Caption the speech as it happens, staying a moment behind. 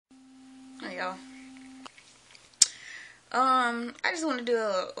y'all. I just want to do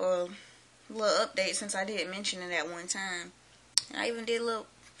a little update since I did mention it at one time. I even did a little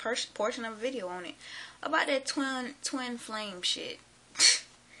portion of a video on it about that twin flame shit.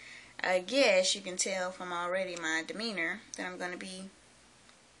 I guess you can tell from already my demeanor that I'm gonna be.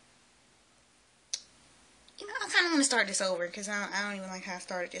 I kind of want to start this over because I don't even like how I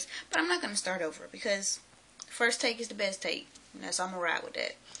started this, but I'm not gonna start over because first take is the best take, and that's I'm gonna ride with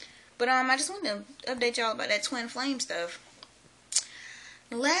that. But I just wanted to update y'all about that twin flame stuff.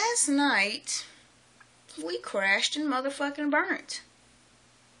 Last night we crashed and motherfucking burnt.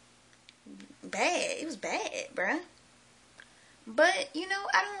 Bad. It was bad, bruh. But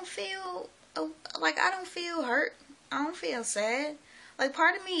I don't feel I don't feel hurt. I don't feel sad. Like,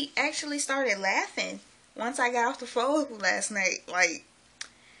 part of me actually started laughing once I got off the phone last night. Like,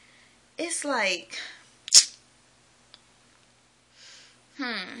 it's like,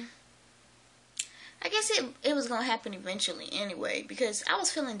 I guess it was going to happen eventually anyway, because I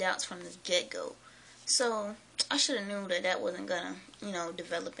was feeling doubts from the get-go. So, I should have knew that wasn't going to,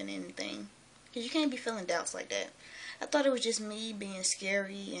 develop in anything. Because you can't be feeling doubts like that. I thought it was just me being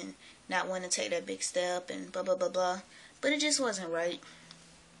scary and not wanting to take that big step and blah, blah, blah, blah. But it just wasn't right.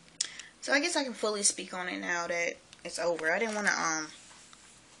 So, I guess I can fully speak on it now that it's over. I didn't want to,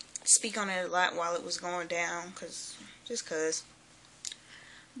 speak on it a lot while it was going down, just cause.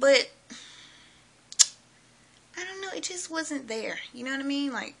 But I don't know, it just wasn't there. You know what I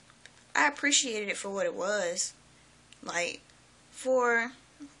mean? Like, I appreciated it for what it was. Like, for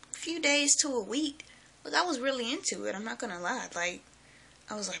a few days to a week, look, I was really into it. I'm not gonna lie. Like,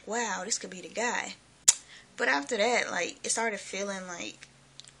 I was like, wow, this could be the guy. But after that, like, it started feeling like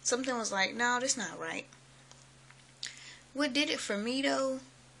something was like, no, that's not right. What did it for me, though?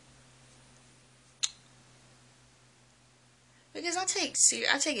 Because I take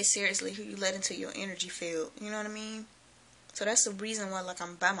it seriously who you let into your energy field. You know what I mean? So that's the reason why, like,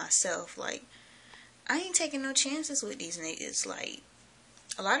 I'm by myself. Like, I ain't taking no chances with these niggas. Like,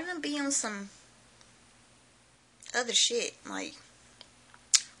 a lot of them be on some other shit. Like,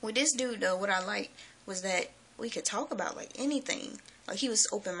 with this dude, though, what I liked was that we could talk about, like, anything. Like, he was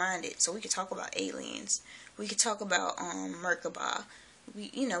open-minded, so we could talk about aliens. We could talk about, Merkaba. We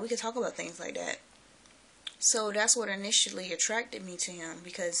could talk about things like that. So that's what initially attracted me to him,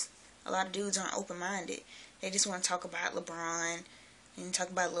 because a lot of dudes aren't open-minded. They just want to talk about LeBron and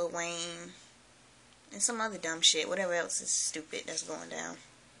talk about Lil Wayne and some other dumb shit, whatever else is stupid that's going down.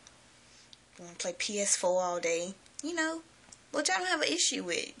 They want to play PS4 all day, which I don't have an issue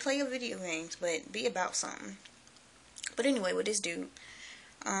with. Play your video games, but be about something. But anyway, with this dude,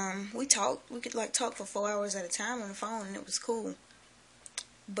 we talked. We could, like, talk for 4 hours at a time on the phone, and it was cool.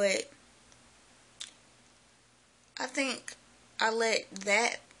 But I think I let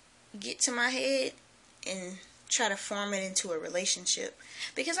that get to my head and try to form it into a relationship,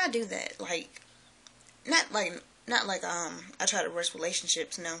 because I do that. Like, not like I try to rush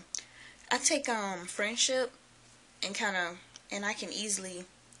relationships. No, I take friendship and I can easily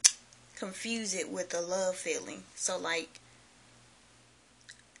confuse it with a love feeling. So, like,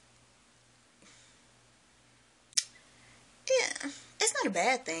 yeah, it's not a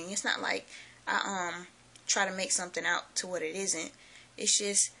bad thing. It's not like I try to make something out to what it isn't. It's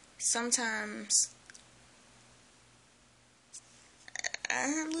just sometimes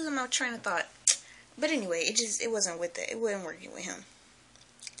I'm losing my train of thought. But anyway, it wasn't with it. It wasn't working with him.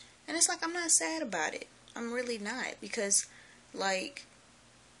 And it's like, I'm not sad about it. I'm really not, because, like,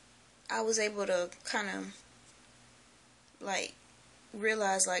 I was able to kind of, like,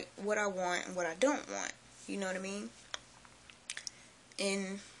 realize, like, what I want and what I don't want. You know what I mean?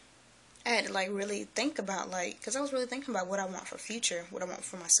 And I had to, like, really think about, like, because I was really thinking about what I want for future, what I want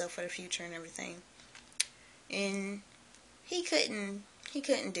for myself for the future and everything. And he couldn't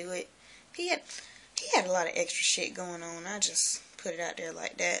do it. He had a lot of extra shit going on. I just put it out there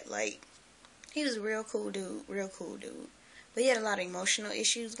like that. Like, he was a real cool dude. But he had a lot of emotional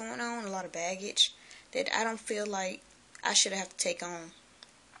issues going on, a lot of baggage that I don't feel like I should have to take on.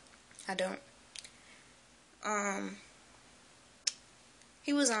 I don't.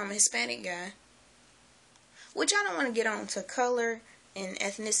 He was a Hispanic guy, which I don't want to get on to color and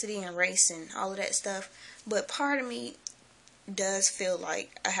ethnicity and race and all of that stuff, but part of me does feel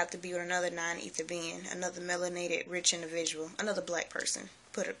like I have to be with another non-ether being, another melanated, rich individual, another black person,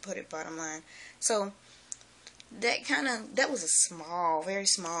 put it bottom line. So that was a small, very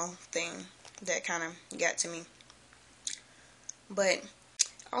small thing that kind of got to me. But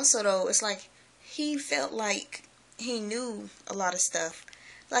also, though, it's like he felt like he knew a lot of stuff.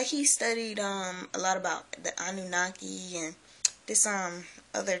 Like, he studied a lot about the Anunnaki and this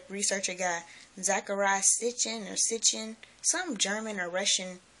other researcher guy, Zachariah Sitchin, some German or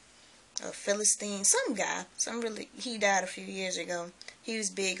Russian or Philistine, some guy, he died a few years ago. He was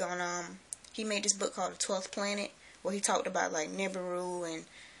big on he made this book called The 12th Planet, where he talked about like Nibiru and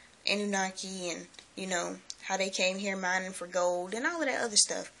Anunnaki and, you know, how they came here mining for gold and all of that other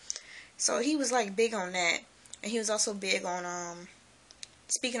stuff. So he was like big on that. And he was also big on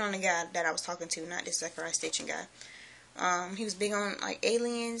speaking on the guy that I was talking to, not this Zachariah Sitchin guy. He was big on like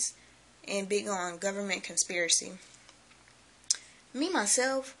aliens and big on government conspiracy. Me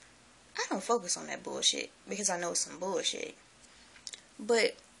myself, I don't focus on that bullshit because I know it's some bullshit.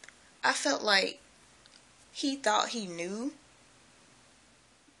 But I felt like he thought he knew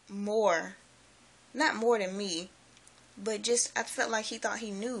more. Not more than me, but just I felt like he thought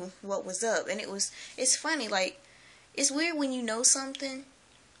he knew what was up. And it's funny, like, it's weird when you know something,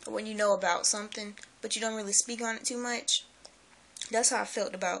 or when you know about something, but you don't really speak on it too much. That's how I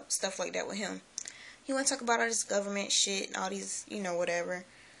felt about stuff like that with him. He want to talk about all this government shit and all these, you know, whatever.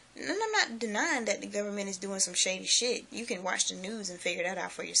 And I'm not denying that the government is doing some shady shit. You can watch the news and figure that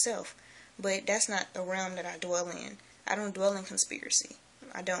out for yourself. But that's not a realm that I dwell in. I don't dwell in conspiracy.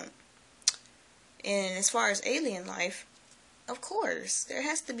 I don't. And as far as alien life, of course, there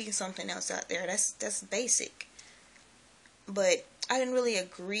has to be something else out there. That's basic. But I didn't really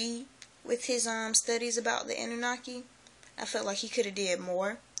agree with his studies about the Anunnaki. I felt like he could have did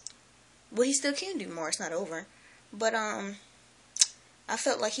more. Well, he still can do more. It's not over. But I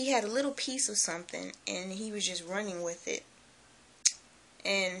felt like he had a little piece of something and he was just running with it.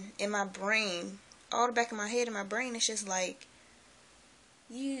 And in my brain, all the back of my head in my brain, it's just like,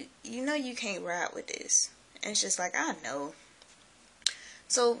 you know you can't ride with this. And it's just like, I know.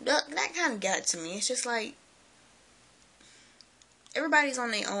 So that kind of got to me. It's just like, everybody's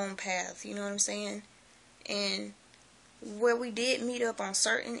on their own path, you know what I'm saying? And where we did meet up on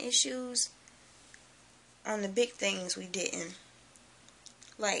certain issues, on the big things we didn't.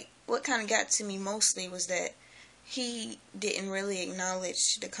 Like, what kind of got to me mostly was that he didn't really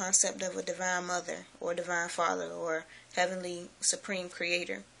acknowledge the concept of a divine mother or divine father or heavenly supreme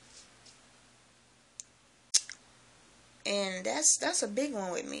creator. And that's a big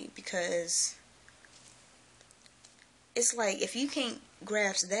one with me, because it's like, if you can't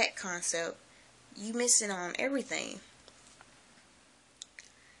grasp that concept, you missing on everything.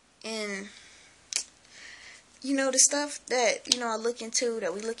 And you know, the stuff that, you know,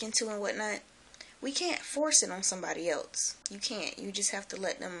 that we look into and whatnot, we can't force it on somebody else. You can't. You just have to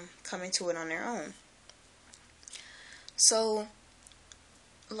let them come into it on their own. So,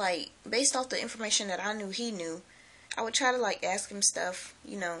 like, based off the information that I knew he knew, I would try to, like, ask him stuff,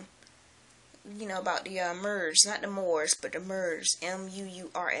 you know, about the MERS, not the Moors, but the MERS,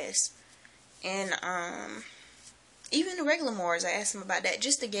 M-U-U-R-S. And, even the regular Moors, I asked him about that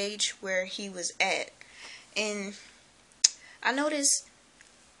just to gauge where he was at. And I noticed,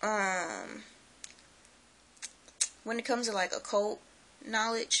 when it comes to like occult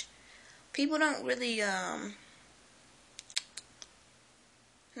knowledge, people don't really, I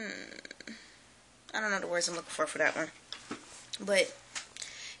don't know the words I'm looking for that one. But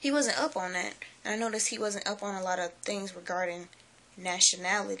he wasn't up on that. And I noticed he wasn't up on a lot of things regarding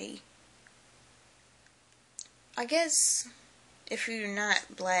nationality. I guess if you're not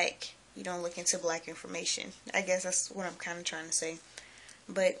black, you don't look into black information. I guess that's what I'm kind of trying to say.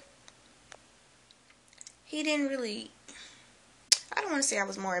 But he didn't really, I don't want to say I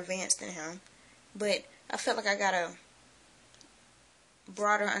was more advanced than him, but I felt like I got a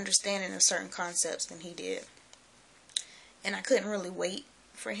broader understanding of certain concepts than he did. And I couldn't really wait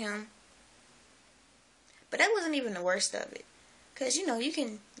for him. But that wasn't even the worst of it. Because, you know, you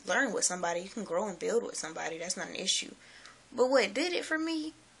can learn with somebody. You can grow and build with somebody. That's not an issue. But what did it for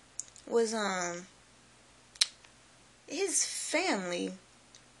me was his family.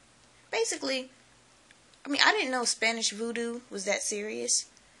 Basically, I mean, I didn't know Spanish voodoo was that serious.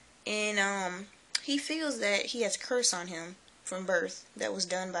 And he feels that he has a curse on him from birth that was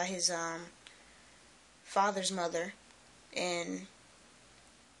done by his father's mother. And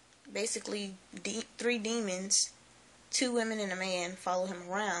basically, 3 demons, 2 women and a man, follow him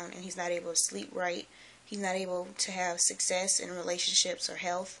around, and he's not able to sleep right. He's not able to have success in relationships or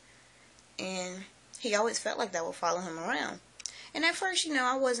health. And he always felt like that would follow him around. And at first, you know,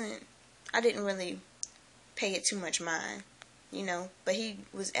 I didn't really pay it too much mind, you know. But he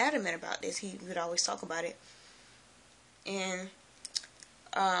was adamant about this. He would always talk about it. And,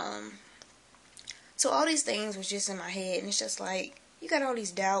 so all these things was just in my head. And it's just like, you got all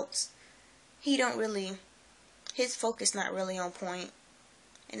these doubts. His focus not really on point.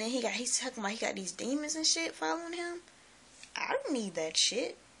 And then he's talking about he got these demons and shit following him. I don't need that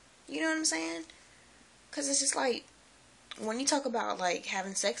shit. You know what I'm saying? Because it's just like, when you talk about like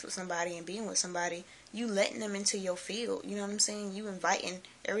having sex with somebody and being with somebody, you letting them into your field. You know what I'm saying? You inviting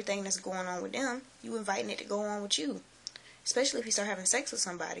everything that's going on with them. You inviting it to go on with you. Especially if you start having sex with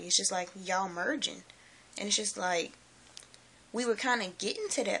somebody. It's just like y'all merging. And it's just like, we were kind of getting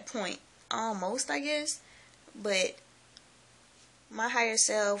to that point. Almost, I guess. But my higher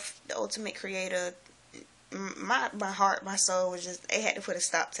self, the ultimate creator, my heart, my soul was just, they had to put a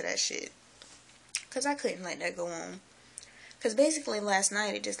stop to that shit. Because I couldn't let that go on. Because basically last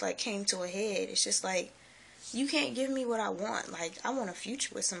night it just like came to a head. It's just like, you can't give me what I want. Like, I want a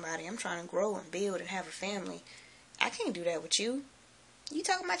future with somebody. I'm trying to grow and build and have a family. I can't do that with you. You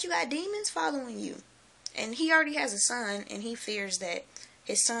talking about you got demons following you. And he already has a son, and he fears that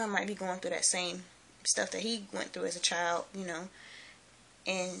his son might be going through that same stuff that he went through as a child, you know.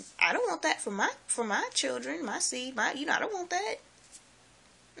 And I don't want that for my children, my seed, I don't want that.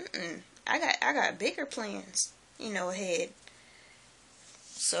 I got bigger plans, ahead.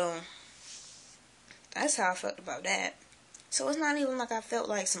 So that's how I felt about that. So it's not even like I felt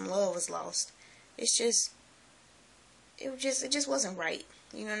like some love was lost. It just wasn't right.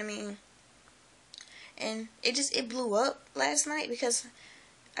 You know what I mean? And it blew up last night because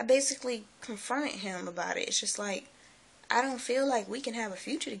I basically confronted him about it. It's just like, I don't feel like we can have a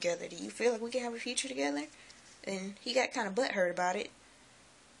future together. Do you feel like we can have a future together? And he got kind of butthurt about it.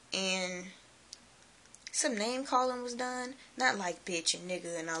 And some name calling was done. Not like bitch and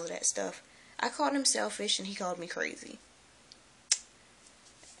nigga and all of that stuff. I called him selfish and he called me crazy.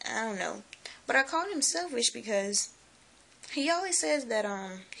 I don't know. But I called him selfish because he always says that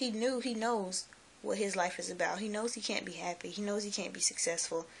he knows what his life is about. He knows he can't be happy. He knows he can't be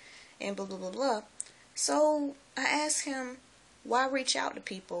successful. And blah, blah, blah, blah. So I asked him, why reach out to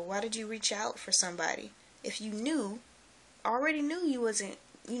people? Why did you reach out for somebody? If you already knew you wasn't,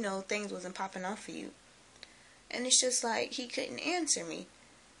 things wasn't popping off for you. And it's just like, he couldn't answer me.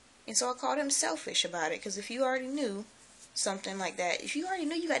 And so I called him selfish about it. Because if you already knew something like that, if you already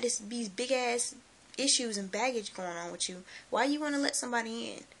knew you got these big ass issues and baggage going on with you, why you want to let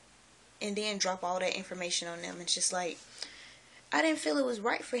somebody in? And then drop all that information on them. It's just like, I didn't feel it was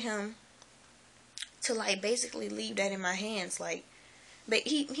right for him to like basically leave that in my hands. Like, but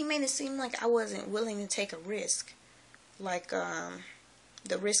he made it seem like I wasn't willing to take a risk. Like,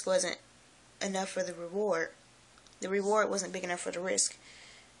 the risk wasn't enough for the reward. The reward wasn't big enough for the risk.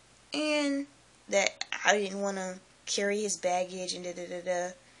 And that I didn't want to carry his baggage and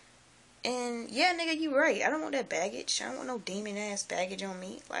da-da-da-da. And yeah, nigga, you right. I don't want that baggage. I don't want no demon ass baggage on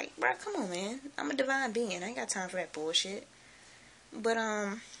me. Like, bro, come on, man. I'm a divine being. I ain't got time for that bullshit. But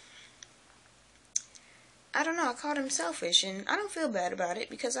I don't know. I called him selfish, and I don't feel bad about it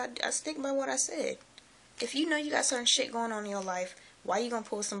because I stick by what I said. If you know you got certain shit going on in your life, why you gonna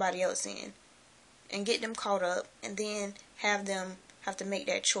pull somebody else in and get them caught up, and then have them have to make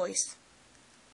that choice